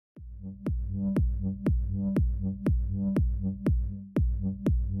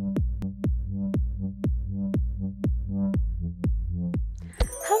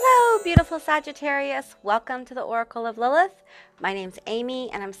beautiful Sagittarius. Welcome to the Oracle of Lilith. My name's Amy,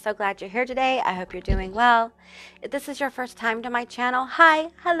 and I'm so glad you're here today. I hope you're doing well. If this is your first time to my channel, hi,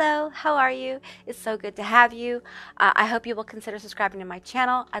 hello, how are you? It's so good to have you. I hope you will consider subscribing to my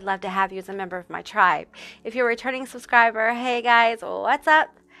channel. I'd love to have you as a member of my tribe. If you're a returning subscriber, hey guys, what's up?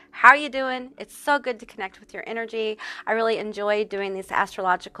 How are you doing? It's so good to connect with your energy. I really enjoy doing these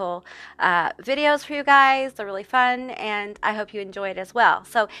astrological videos for you guys. They're really fun, and I hope you enjoy it as well.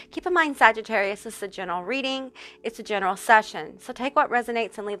 So keep in mind, Sagittarius, this is a general reading. It's a general session. So take what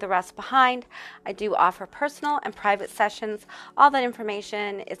resonates and leave the rest behind. I do offer personal and private sessions. All that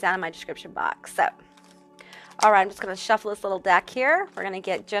information is down in my description box. So, all right, I'm just going to shuffle this little deck here. We're going to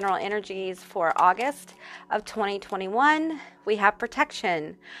get general energies for August of 2021. We have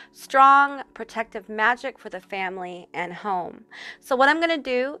protection, strong protective magic for the family and home. So what I'm going to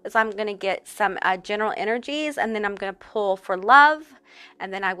do is I'm going to get some general energies, and then I'm going to pull for love,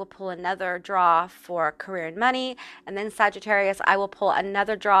 and then I will pull another draw for career and money, and then Sagittarius, I will pull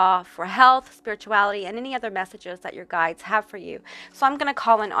another draw for health, spirituality, and any other messages that your guides have for you. So I'm going to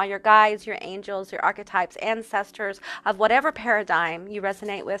call in all your guides, your angels, your archetypes, ancestors of whatever paradigm you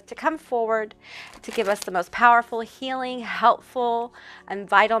resonate with to come forward to give us the most powerful, healing, helpful, and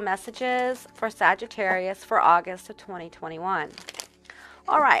vital messages for Sagittarius for August of 2021.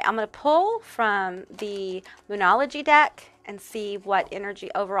 All right, I'm going to pull from the Moonology deck and see what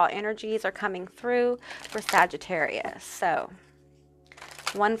overall energies are coming through for Sagittarius. So,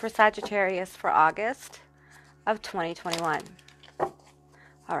 one for Sagittarius for August of 2021. All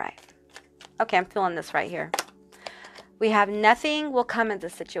right. Okay, I'm feeling this right here. We have nothing will come in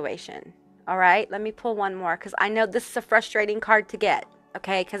this situation. All right, let me pull one more because I know this is a frustrating card to get.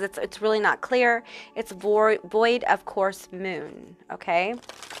 Okay, because it's really not clear. It's void of course moon. Okay.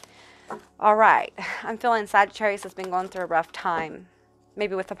 All right, I'm feeling Sagittarius has been going through a rough time.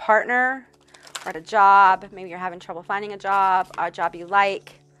 Maybe with a partner or at a job. Maybe you're having trouble finding a job you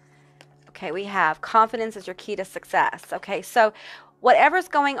like. Okay, we have confidence is your key to success. Okay, so whatever's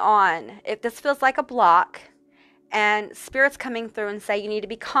going on, if this feels like a block, and Spirit's coming through and say you need to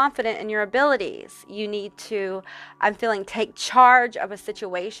be confident in your abilities. You need to, I'm feeling, take charge of a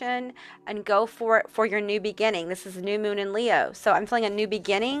situation and go for it for your new beginning. This is new moon in Leo. So I'm feeling a new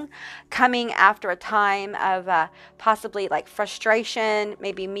beginning coming after a time of possibly like frustration,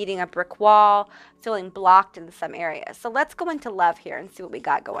 maybe meeting a brick wall, feeling blocked in some areas. So let's go into love here and see what we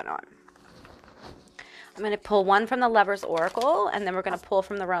got going on. I'm going to pull one from the Lover's Oracle, and then we're going to pull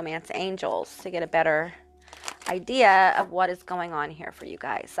from the Romance Angels to get a better idea of what is going on here for you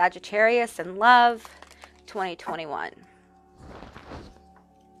guys. Sagittarius and love 2021.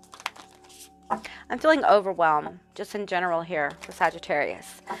 I'm feeling overwhelmed just in general here for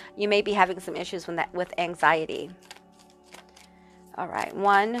Sagittarius. You may be having some issues with anxiety. All right,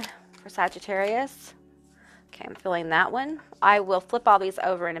 one for Sagittarius. Okay, I'm feeling that one. I will flip all these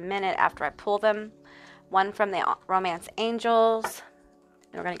over in a minute after I pull them. One from the Romance Angels.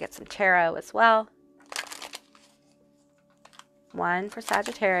 And we're going to get some tarot as well. One for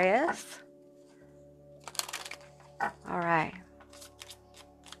Sagittarius. All right.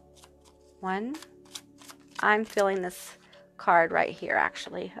 One. I'm feeling this card right here,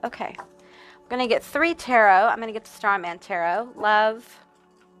 actually. Okay. I'm going to get 3 tarot. I'm going to get the Starman Tarot. Love.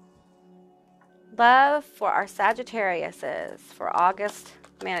 Love for our Sagittariuses for August.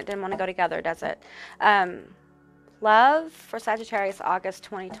 Man, it didn't want to go together, does it? Love for Sagittarius, August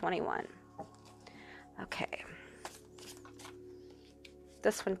 2021. Okay.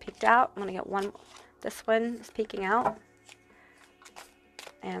 This one peeked out. I'm going to get one. This one is peeking out.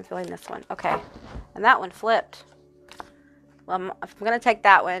 And I'm feeling this one. Okay. And that one flipped. Well, if I'm going to take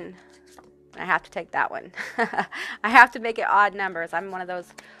that one, I have to take that one. I have to make it odd numbers. I'm one of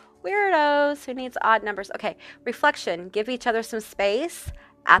those weirdos who needs odd numbers. Okay. Reflection. Give each other some space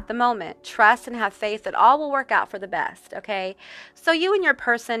at the moment. Trust and have faith that all will work out for the best. Okay. So you and your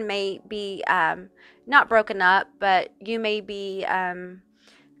person may be not broken up, but you may be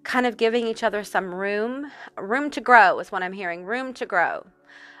kind of giving each other some room to grow is what I'm hearing. Room to grow.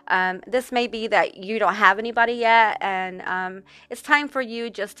 This may be that you don't have anybody yet, and it's time for you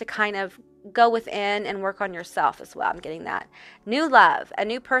just to kind of go within and work on yourself as well. I'm getting that. New love. A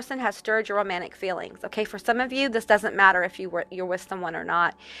new person has stirred your romantic feelings. Okay, for some of you, this doesn't matter if you're with someone or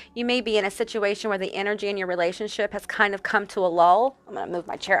not. You may be in a situation where the energy in your relationship has kind of come to a lull. I'm going to move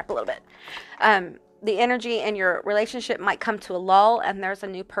my chair up a little bit. The energy in your relationship might come to a lull, and there's a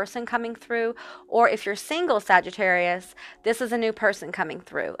new person coming through. Or if you're single, Sagittarius, this is a new person coming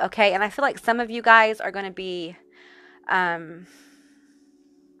through. Okay, and I feel like some of you guys are going to be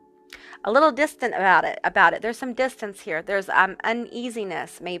a little distant about it. There's some distance here. There's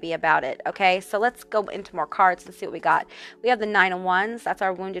uneasiness maybe about it. Okay, so let's go into more cards and see what we got. We have the Nine of Wands. That's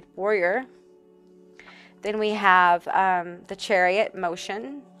our wounded warrior. Then we have the Chariot,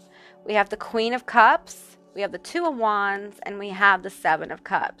 motion. We have the Queen of Cups. We have the Two of Wands, and we have the Seven of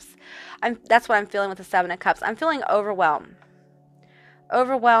Cups. That's what I'm feeling with the Seven of Cups. I'm feeling overwhelmed.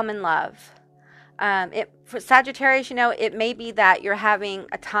 Overwhelm in love. For Sagittarius, you know, it may be that you're having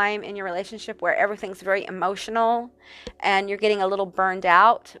a time in your relationship where everything's very emotional and you're getting a little burned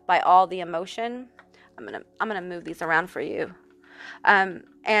out by all the emotion. I'm gonna move these around for you.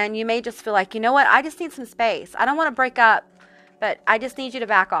 And you may just feel like, you know what, I just need some space. I don't want to break up, but I just need you to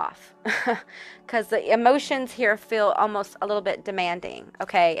back off. Because the emotions here feel almost a little bit demanding,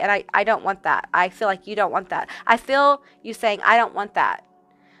 okay? And I don't want that. I feel like you don't want that. I feel you saying, I don't want that.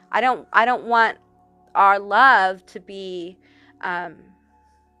 I don't want our love to be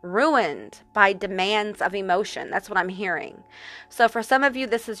ruined by demands of emotion. That's what I'm hearing. So for some of you,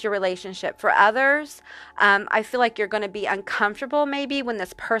 this is your relationship. For others, I feel like you're going to be uncomfortable maybe when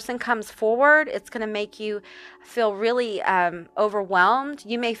this person comes forward. It's going to make you feel really overwhelmed.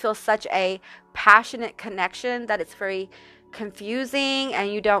 You may feel such a passionate connection that it's very confusing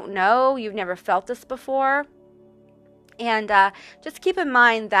and you don't know. You've never felt this before. And just keep in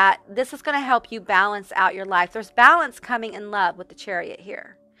mind that this is going to help you balance out your life. There's balance coming in love with the Chariot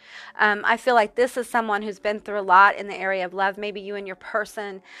here. I feel like this is someone who's been through a lot in the area of love. Maybe you and your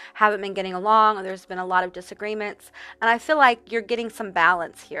person haven't been getting along, or there's been a lot of disagreements. And I feel like you're getting some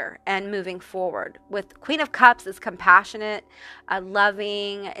balance here and moving forward. With Queen of Cups is compassionate,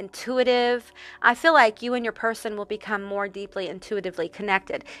 loving, intuitive. I feel like you and your person will become more deeply intuitively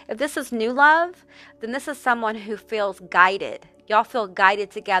connected. If this is new love, then this is someone who feels guided. Y'all feel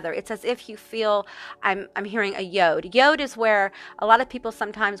guided together. It's as if you feel, I'm hearing a yod. Yod is where a lot of people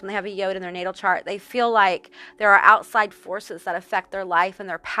sometimes when they have a yod in their natal chart, they feel like there are outside forces that affect their life and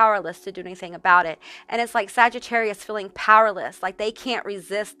they're powerless to do anything about it. And it's like Sagittarius feeling powerless, like they can't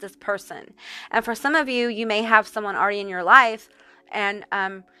resist this person. And for some of you, you may have someone already in your life and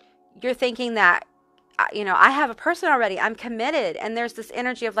you're thinking that, you know, I have a person already, I'm committed, and there's this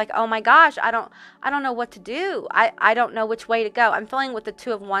energy of like, oh my gosh, I don't know what to do. I don't know which way to go. I'm feeling with the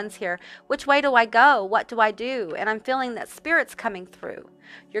Two of Wands here. Which way do I go? What do I do? And I'm feeling that Spirit's coming through.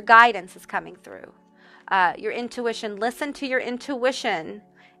 Your guidance is coming through. Your intuition. Listen to your intuition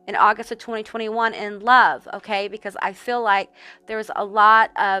in August of 2021 in love, okay? Because I feel like there's a lot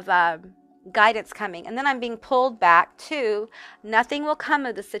of guidance coming. And then I'm being pulled back to nothing will come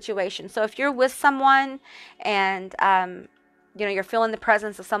of the situation. So if you're with someone and you know, you're feeling the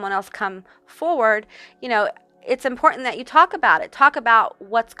presence of someone else come forward, you know, it's important that you talk about it. Talk about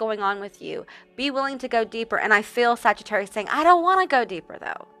what's going on with you. Be willing to go deeper. And I feel Sagittarius saying, I don't want to go deeper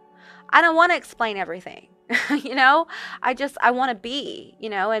though. I don't want to explain everything. You know, I want to be, you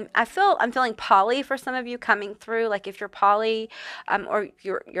know, and I'm feeling poly for some of you coming through. Like if you're poly, or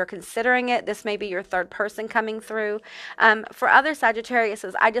you're considering it, this may be your third person coming through. For other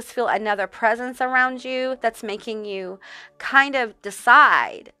Sagittariuses, I just feel another presence around you that's making you kind of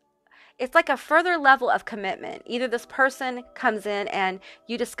decide. It's like a further level of commitment. Either this person comes in and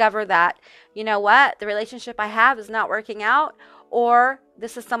you discover that, you know what, the relationship I have is not working out, or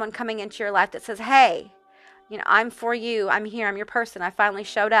this is someone coming into your life that says, hey, you know, I'm for you. I'm here. I'm your person. I finally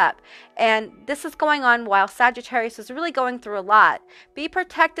showed up. And this is going on while Sagittarius is really going through a lot. Be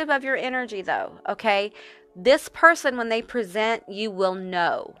protective of your energy though, okay? This person, when they present, you will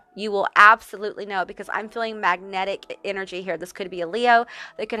know. You will absolutely know, because I'm feeling magnetic energy here. This could be a Leo.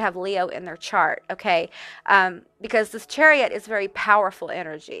 They could have Leo in their chart, okay? Because this Chariot is very powerful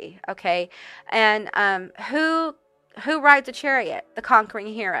energy, okay? And who rides a chariot? The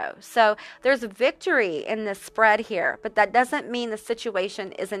conquering hero. So there's a victory in this spread here, but that doesn't mean the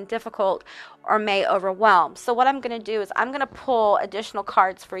situation isn't difficult or may overwhelm. So what I'm going to do is I'm going to pull additional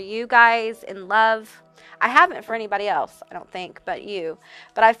cards for you guys in love. I haven't for anybody else, I don't think, but you.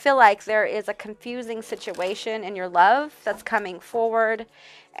 But I feel like there is a confusing situation in your love that's coming forward.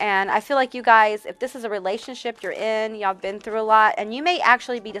 And I feel like you guys, if this is a relationship you're in, y'all been through a lot, and you may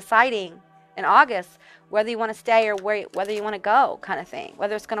actually be deciding in August whether you want to stay or whether you want to go, kind of thing,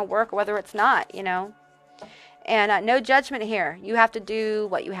 whether it's going to work or whether it's not, you know. And no judgment here. You have to do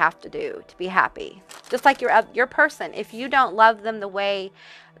what you have to do to be happy. Just like your person. If you don't love them the way,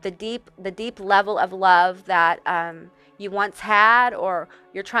 the deep level of love that you once had, or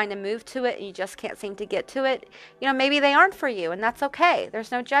you're trying to move to it and you just can't seem to get to it, you know, maybe they aren't for you, and that's okay.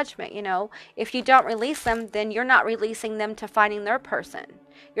 There's no judgment, you know. If you don't release them, then you're not releasing them to finding their person.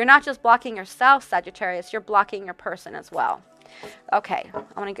 You're not just blocking yourself, Sagittarius, you're blocking your person as well. Okay,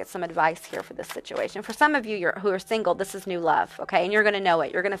 I want to get some advice here for this situation. For some of you who are single, this is new love, okay? And you're going to know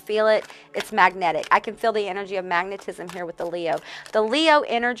it. You're going to feel it. It's magnetic. I can feel the energy of magnetism here with the Leo. The Leo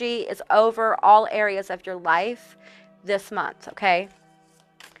energy is over all areas of your life this month, okay?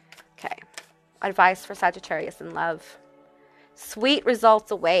 Okay. Advice for Sagittarius in love. Sweet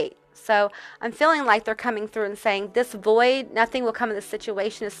results await. So I'm feeling like they're coming through and saying this void, nothing will come in this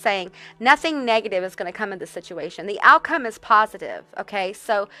situation, is saying nothing negative is going to come in this situation. The outcome is positive, okay?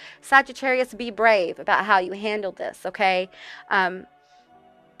 So Sagittarius, be brave about how you handle this, okay?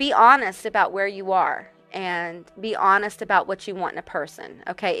 Be honest about where you are and be honest about what you want in a person,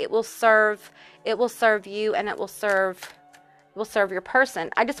 okay? It will serve you, and it will serve your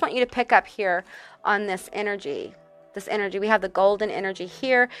person. I just want you to pick up here on this energy. This energy. We have the golden energy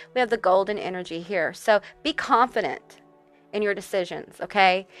here. We have the golden energy here. So be confident in your decisions,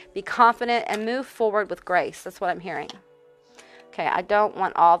 okay? Be confident and move forward with grace. That's what I'm hearing. Okay, I don't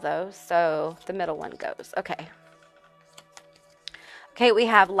want all those, so the middle one goes. Okay. Okay, we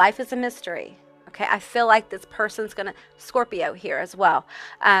have life is a mystery. Okay, I feel like this person's going to, Scorpio here as well.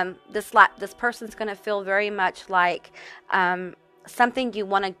 This person's going to feel very much like something you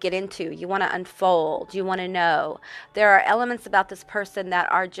want to get into, you want to unfold, you want to know. There are elements about this person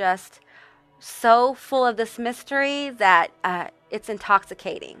that are just so full of this mystery that it's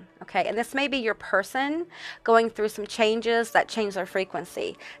intoxicating, okay? And this may be your person going through some changes that change their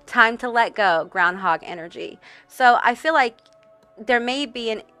frequency. Time to let go, groundhog energy. So I feel like there may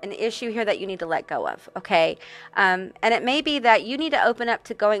be an issue here that you need to let go of, okay? And it may be that you need to open up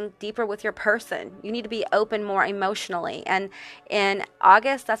to going deeper with your person. You need to be open more emotionally. And in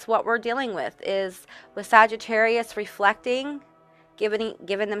August, that's what we're dealing with with Sagittarius reflecting, giving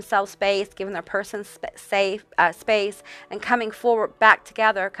themselves space, giving their person space, and coming forward, back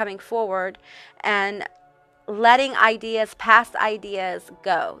together, coming forward, and letting past ideas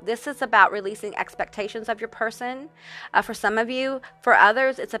go. This is about releasing expectations of your person. For some of you, for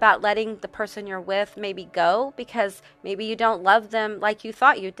others, it's about letting the person you're with maybe go because maybe you don't love them like you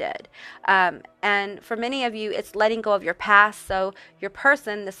thought you did. And for many of you, it's letting go of your past so your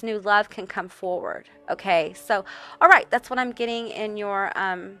person, this new love, can come forward. Okay, so all right, that's what I'm getting in your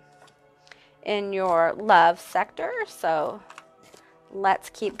love sector. So let's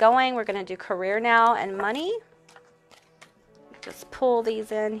keep going. We're going to do career now and money. Just pull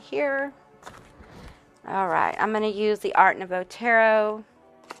these in here. All right. I'm going to use the Art Nouveau Tarot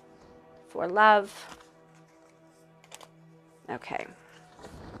for love. Okay.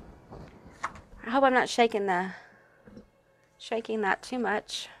 I hope I'm not shaking that too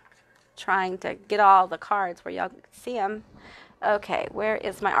much. Trying to get all the cards where y'all can see them. Okay, where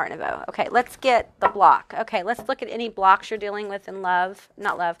is my Art Nouveau? Okay, let's get the block. Okay, let's look at any blocks you're dealing with in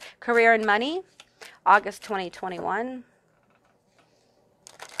career and money, August 2021.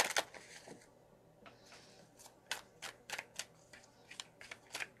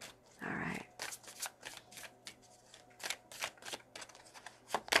 All right.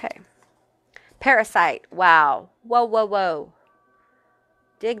 Okay. Parasite. Wow. Whoa, whoa, whoa.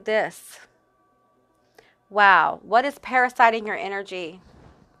 Dig this. Wow, what is parasiting your energy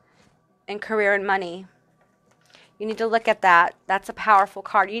in career and money? You need to look at that. That's a powerful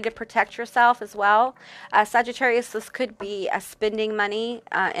card. You need to protect yourself as well. Sagittarius, this could be spending money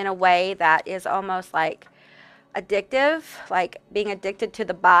in a way that is almost like addictive, like being addicted to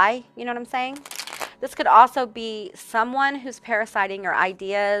the buy. You know what I'm saying? This could also be someone who's parasiting your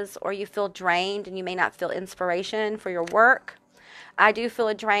ideas, or you feel drained and you may not feel inspiration for your work. I do feel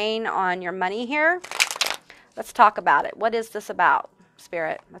a drain on your money here. Let's talk about it. What is this about,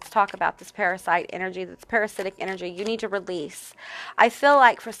 Spirit? Let's talk about this parasite energy, this parasitic energy you need to release. I feel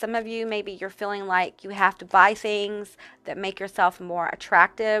like for some of you, maybe you're feeling like you have to buy things that make yourself more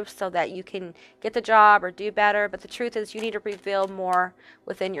attractive so that you can get the job or do better. But the truth is you need to reveal more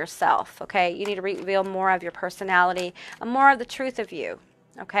within yourself, okay? You need to reveal more of your personality and more of the truth of you,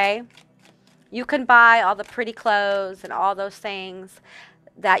 okay? You can buy all the pretty clothes and all those things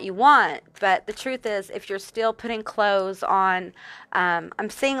that you want, but the truth is if you're still putting clothes on, I'm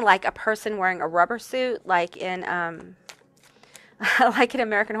seeing like a person wearing a rubber suit like in like in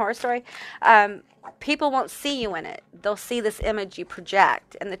American Horror Story. People won't see you in it. They'll see this image you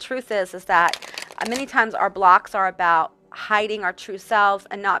project, and the truth is that many times our blocks are about hiding our true selves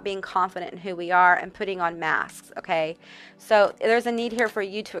and not being confident in who we are and putting on masks, okay? So there's a need here for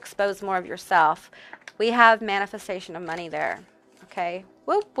you to expose more of yourself. We have manifestation of money there, okay?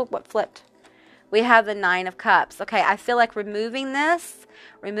 Whoop, whoop, what flipped? We have the 9 of Cups. Okay, I feel like removing this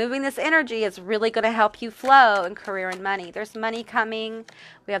Removing this energy is really going to help you flow in career and money. There's money coming.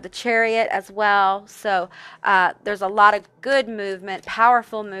 We have the Chariot as well. So there's a lot of good movement,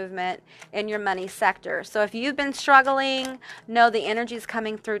 powerful movement in your money sector. So if you've been struggling, know the energy is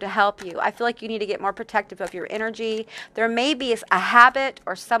coming through to help you. I feel like you need to get more protective of your energy. There may be a habit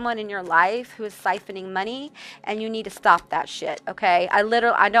or someone in your life who is siphoning money, and you need to stop that shit, okay?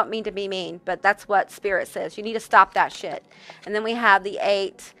 I don't mean to be mean, but that's what Spirit says. You need to stop that shit. And then we have the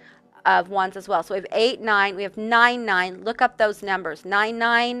 8 of Wands as well. So we have 8, 9, we have 9, 9. Look up those numbers. 9,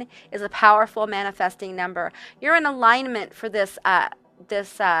 9 is a powerful manifesting number. You're in alignment for this,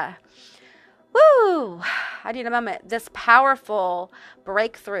 woo, I need a moment. This powerful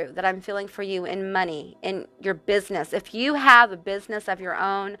breakthrough that I'm feeling for you in money, in your business. If you have a business of your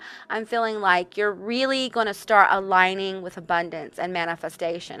own, I'm feeling like you're really going to start aligning with abundance and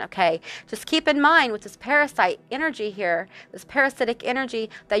manifestation, okay? Just keep in mind with this parasite energy here, this parasitic energy,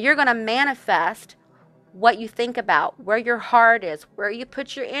 that you're going to manifest what you think about, where your heart is, where you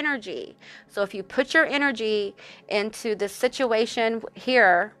put your energy. So if you put your energy into this situation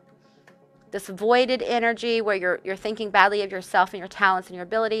here, this voided energy where you're thinking badly of yourself and your talents and your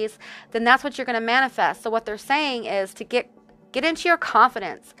abilities, then that's what you're going to manifest. So what they're saying is to get into your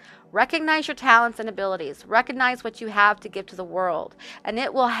confidence, recognize your talents and abilities, recognize what you have to give to the world, and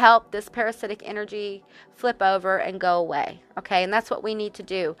it will help this parasitic energy flip over and go away, okay? And that's what we need to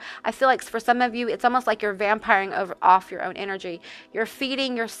do. I feel like for some of you, it's almost like you're vampiring off your own energy. You're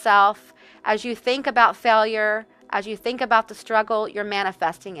feeding yourself as you think about failure. As you think about the struggle, you're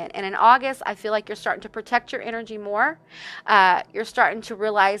manifesting it. And in August, I feel like you're starting to protect your energy more. You're starting to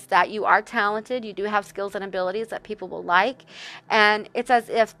realize that you are talented. You do have skills and abilities that people will like. And it's as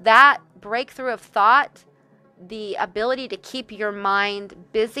if that breakthrough of thought, the ability to keep your mind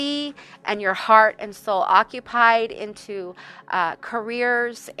busy and your heart and soul occupied into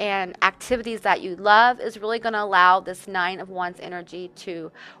careers and activities that you love, is really going to allow this 9 of Wands energy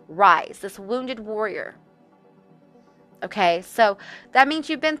to rise. This wounded warrior. Okay, so that means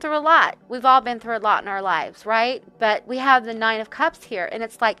you've been through a lot. We've all been through a lot in our lives, right? But we have the 9 of Cups here, and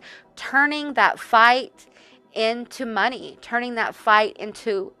it's like turning that fight into money, turning that fight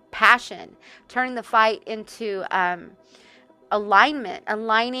into passion, turning the fight into alignment,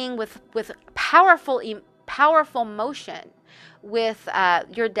 aligning with powerful motion with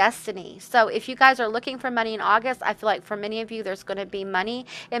your destiny. So if you guys are looking for money in August, I feel like for many of you, there's going to be money.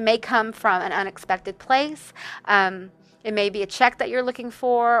 It may come from an unexpected place. It may be a check that you're looking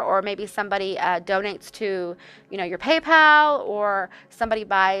for, or maybe somebody donates to, your PayPal, or somebody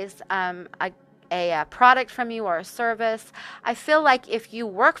buys a product from you or a service. I feel like if you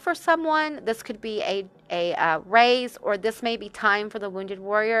work for someone, this could be a raise, or this may be time for the wounded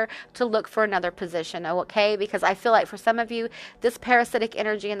warrior to look for another position, okay? Because I feel like for some of you, this parasitic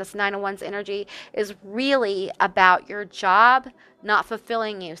energy and this 9 of Wands energy is really about your job not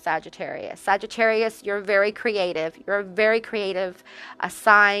fulfilling you, Sagittarius. Sagittarius, you're very creative. You're a very creative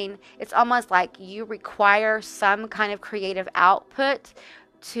sign. It's almost like you require some kind of creative output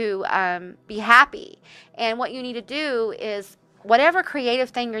to be happy. And what you need to do is, whatever creative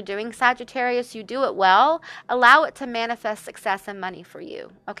thing you're doing, Sagittarius, you do it well. Allow it to manifest success and money for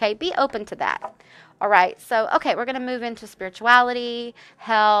you. Okay, be open to that. All right, so, okay, we're going to move into spirituality,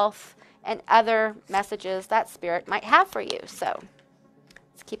 health, and other messages that Spirit might have for you. So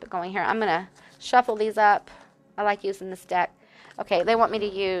let's keep it going here. I'm going to shuffle these up. I like using this deck. Okay, they want me to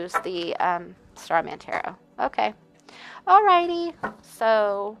use the Starman Tarot. Okay. Alrighty,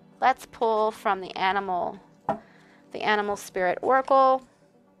 so let's pull from the Animal Spirit Oracle,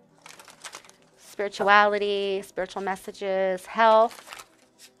 spirituality, spiritual messages, health.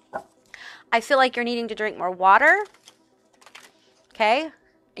 I feel like you're needing to drink more water, okay?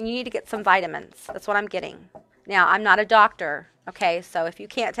 And you need to get some vitamins. That's what I'm getting. Now, I'm not a doctor, okay? So if you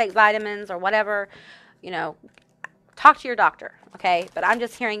can't take vitamins or whatever, talk to your doctor, okay? But I'm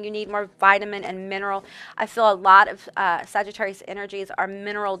just hearing you need more vitamin and mineral. I feel a lot of Sagittarius energies are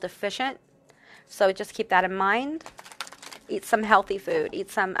mineral deficient, so just keep that in mind. Eat some healthy food. Eat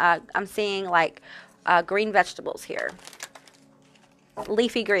some, I'm seeing like green vegetables here.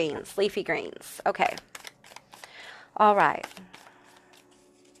 Leafy greens. Okay. All right.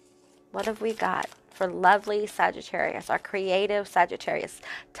 What have we got for lovely Sagittarius, our creative Sagittarius?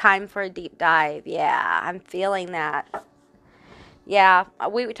 Time for a deep dive. Yeah, I'm feeling that. Yeah,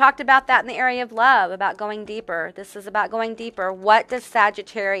 we talked about that in the area of love, about going deeper. This is about going deeper. What does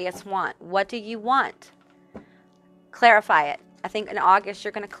Sagittarius want? What do you want? Clarify it. I think in August,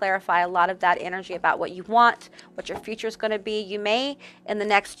 you're going to clarify a lot of that energy about what you want, what your future is going to be. You may, in the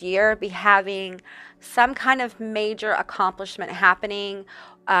next year, be having some kind of major accomplishment happening,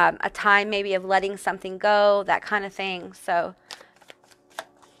 a time maybe of letting something go, that kind of thing. So,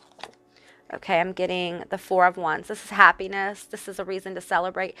 okay, I'm getting the Four of Wands. This is happiness. This is a reason to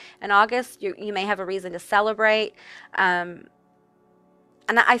celebrate. In August, you may have a reason to celebrate. And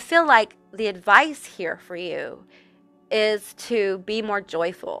I feel like the advice here for you is to be more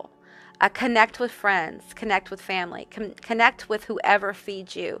joyful. Connect with friends, connect with family, connect with whoever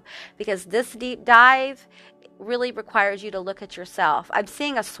feeds you, because this deep dive really requires you to look at yourself. I'm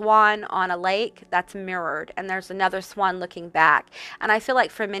seeing a swan on a lake that's mirrored, and there's another swan looking back. And I feel like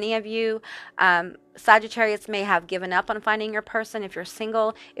for many of you, Sagittarius may have given up on finding your person. If you're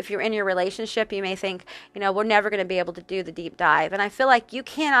single, if you're in your relationship, you may think, we're never going to be able to do the deep dive. And I feel like you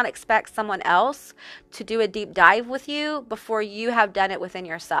cannot expect someone else to do a deep dive with you before you have done it within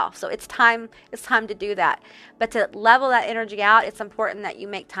yourself. So it's time to do that. But to level that energy out, it's important that you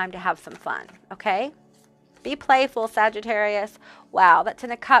make time to have some fun, okay? Be playful, Sagittarius. Wow, that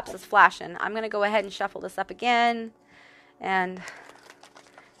Ten of Cups is flashing. I'm going to go ahead and shuffle this up again. And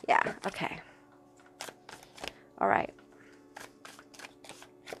yeah, okay. All right.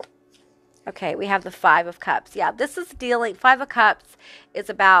 Okay, we have the Five of Cups. Yeah, this is dealing, Five of Cups is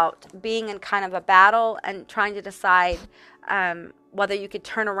about being in kind of a battle and trying to decide whether you could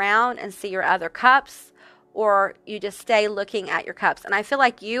turn around and see your other cups, or you just stay looking at your cups. And I feel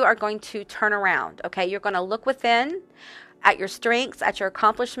like you are going to turn around, okay? You're going to look within at your strengths, at your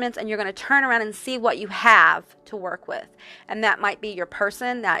accomplishments, and you're going to turn around and see what you have to work with. And that might be your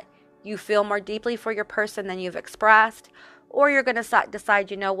person, that you feel more deeply for your person than you've expressed, or you're going to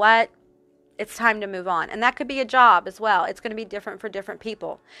decide, you know what? It's time to move on. And that could be a job as well. It's going to be different for different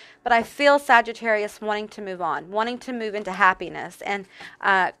people. But I feel Sagittarius wanting to move on, wanting to move into happiness. And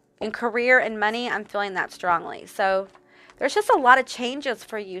in career and money, I'm feeling that strongly. So there's just a lot of changes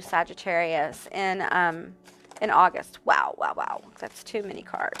for you, Sagittarius, in August. Wow, wow, wow. That's too many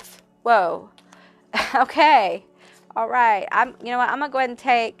cards. Whoa. Okay. All right. You know what? I'm going to go ahead and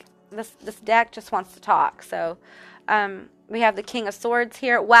take this deck just wants to talk. So we have the King of Swords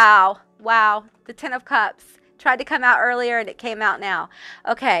here. Wow. Wow. The Ten of Cups. Tried to come out earlier and it came out now.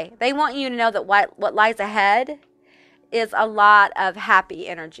 Okay. They want you to know that what lies ahead is a lot of happy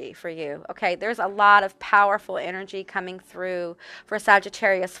energy for you. Okay, there's a lot of powerful energy coming through for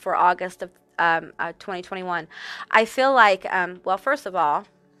Sagittarius for August of 2021. I feel like, well, first of all,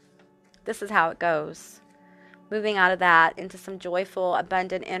 this is how it goes. Moving out of that into some joyful,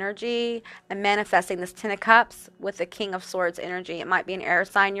 abundant energy and manifesting this Ten of Cups with the King of Swords energy. It might be an air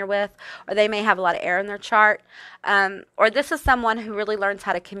sign you're with, or they may have a lot of air in their chart. Or this is someone who really learns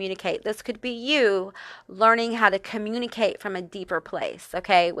how to communicate. This could be you learning how to communicate from a deeper place,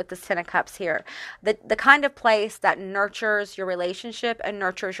 okay, with this Ten of Cups here. The kind of place that nurtures your relationship and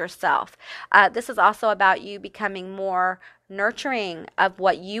nurtures yourself. This is also about you becoming more nurturing of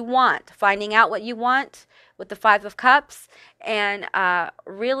what you want, finding out what you want with the Five of Cups, and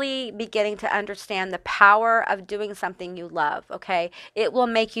really beginning to understand the power of doing something you love, okay? It will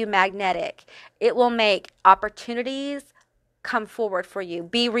make you magnetic. It will make opportunities come forward for you,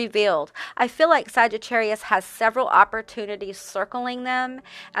 be revealed. I feel like Sagittarius has several opportunities circling them,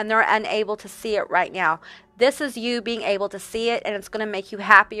 and they're unable to see it right now. This is you being able to see it, and it's going to make you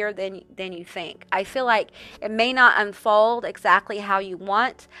happier than you think. I feel like it may not unfold exactly how you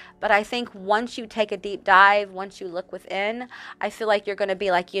want, but I think once you take a deep dive, once you look within, I feel like you're going to be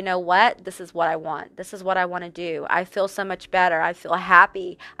like, you know what? This is what I want. This is what I want to do. I feel so much better. I feel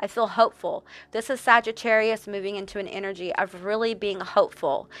happy. I feel hopeful. This is Sagittarius moving into an energy of really being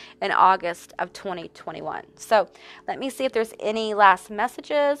hopeful in August of 2021. So let me see if there's any last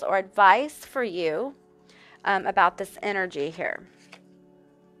messages or advice for you about this energy here.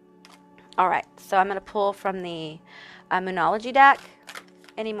 All right, so I'm going to pull from the Moonology deck.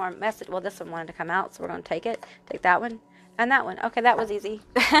 Any more message? Well, this one wanted to come out, so we're going to take it. Take that one and that one. Okay, that was easy.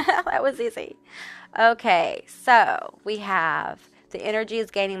 That was easy. Okay, so we have the energy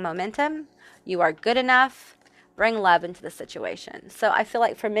is gaining momentum. You are good enough. Bring love into the situation. So I feel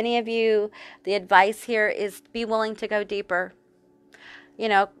like for many of you, the advice here is be willing to go deeper. You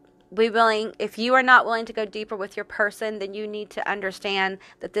know, be willing. If you are not willing to go deeper with your person, then you need to understand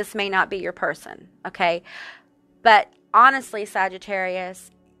that this may not be your person, okay? But honestly,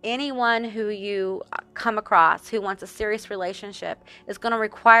 Sagittarius, anyone who you come across who wants a serious relationship is going to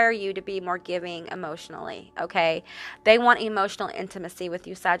require you to be more giving emotionally, okay? They want emotional intimacy with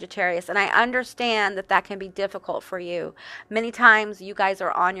you, Sagittarius, and I understand that that can be difficult for you. Many times you guys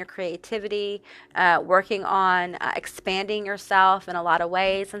are on your creativity, working on expanding yourself in a lot of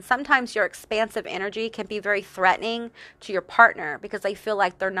ways, and sometimes your expansive energy can be very threatening to your partner because they feel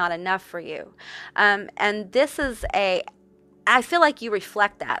like they're not enough for you. And this is I feel like you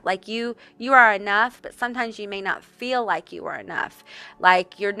reflect that. Like you are enough, but sometimes you may not feel like you are enough.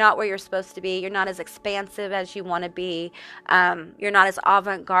 Like you're not where you're supposed to be. You're not as expansive as you want to be. You're not as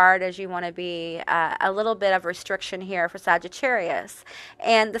avant-garde as you want to be. A little bit of restriction here for Sagittarius.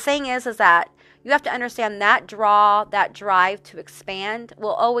 And the thing is that you have to understand that that drive to expand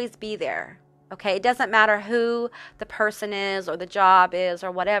will always be there. Okay, it doesn't matter who the person is or the job is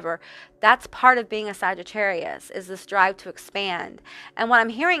or whatever. That's part of being a Sagittarius, is this drive to expand. And what I'm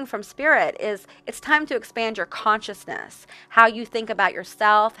hearing from Spirit is it's time to expand your consciousness, how you think about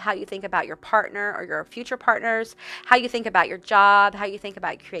yourself, how you think about your partner or your future partners, how you think about your job, how you think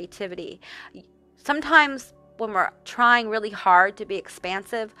about creativity. Sometimes when we're trying really hard to be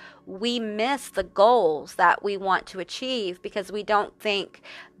expansive, we miss the goals that we want to achieve because we don't think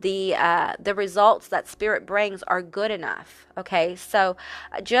the results that Spirit brings are good enough. Okay, so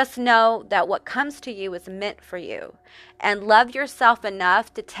just know that what comes to you is meant for you, and love yourself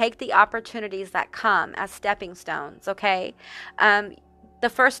enough to take the opportunities that come as stepping stones. Okay. The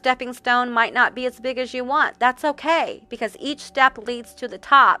first stepping stone might not be as big as you want. That's okay, because each step leads to the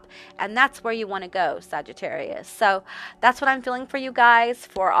top, and that's where you want to go, Sagittarius. So that's what I'm feeling for you guys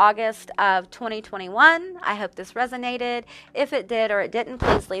for August of 2021. I hope this resonated. If it did or it didn't,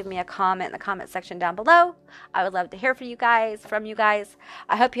 please leave me a comment in the comment section down below. I would love to hear from you guys.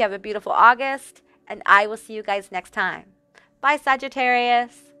 I hope you have a beautiful August, and I will see you guys next time. Bye,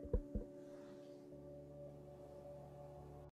 Sagittarius.